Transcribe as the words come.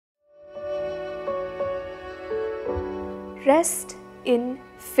rest in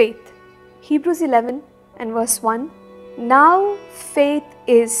faith. Hebrews 11 and verse 1. Now faith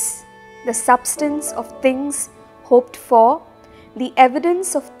is the substance of things hoped for, the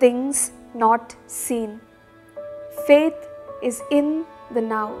evidence of things not seen. Faith is in the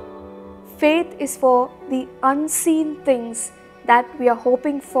now. Faith is for the unseen things that we are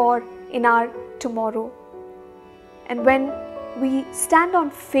hoping for in our tomorrow. And when we stand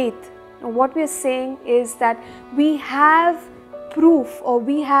on faith, what we are saying is that we have proof, or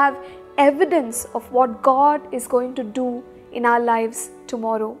we have evidence of what God is going to do in our lives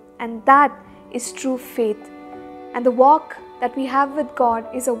tomorrow. And that is true faith. And the walk that we have with God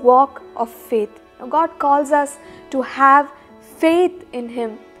is a walk of faith. Now, God calls us to have faith in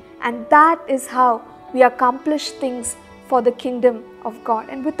Him, and that is how we accomplish things for the kingdom of God.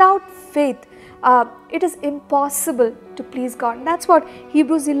 And without faith, it is impossible to please God. And that's what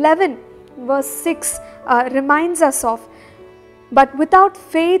Hebrews 11 verse 6 reminds us of. But without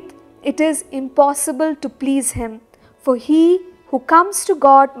faith, it is impossible to please Him. For he who comes to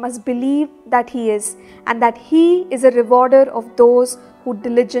God must believe that He is, and that He is a rewarder of those who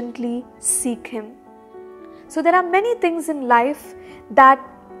diligently seek Him. So there are many things in life that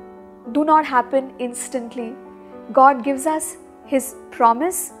do not happen instantly. God gives us His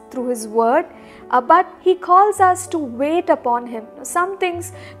promise through His word, but He calls us to wait upon Him. Some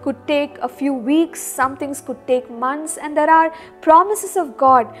things could take a few weeks, some things could take months, and there are promises of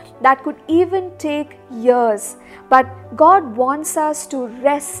God that could even take years. But God wants us to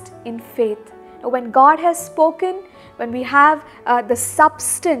rest in faith. When God has spoken, when we have the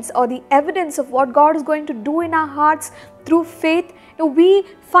substance or the evidence of what God is going to do in our hearts through faith, we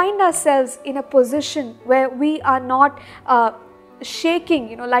find ourselves in a position where we are not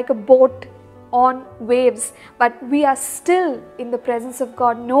shaking, like a boat on waves, but we are still in the presence of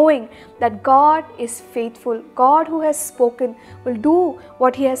God, knowing that God is faithful. God who has spoken will do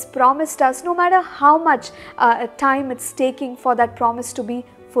what He has promised us, no matter how much time it's taking for that promise to be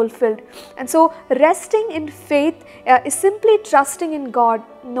fulfilled. And so resting in faith is simply trusting in God,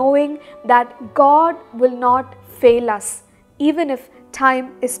 knowing that God will not fail us, even if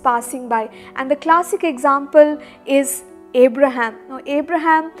time is passing by. And the classic example is Abraham. Now,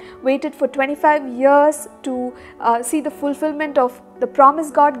 Abraham waited for 25 years to see the fulfillment of the promise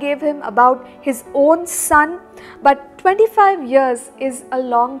God gave him about his own son. But 25 years is a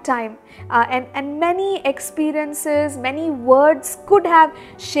long time, and many experiences, many words could have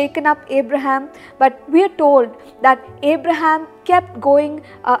shaken up Abraham. But we are told that Abraham kept going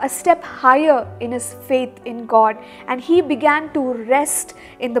a step higher in his faith in God, and he began to rest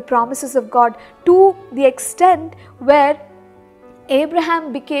in the promises of God, to the extent where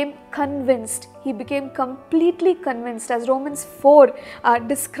Abraham became convinced. He became completely convinced. As Romans 4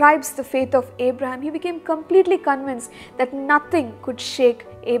 describes the faith of Abraham, he became completely convinced that nothing could shake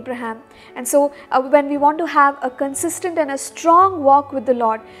Abraham. And so when we want to have a consistent and a strong walk with the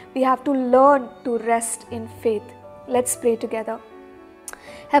Lord, we have to learn to rest in faith. Let's pray together.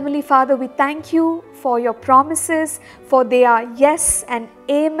 Heavenly Father, we thank You for Your promises, for they are yes and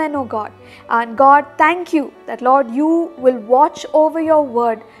amen, O God. And God, thank You that, Lord, You will watch over Your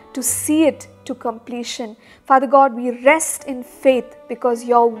word to see it to completion. Father God, we rest in faith because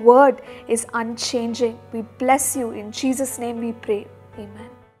Your word is unchanging. We bless You. In Jesus' name we pray. Amen.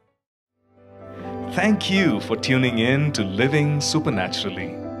 Thank you for tuning in to Living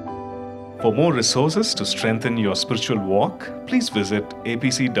Supernaturally. For more resources to strengthen your spiritual walk, please visit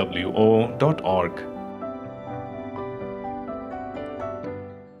apcwo.org.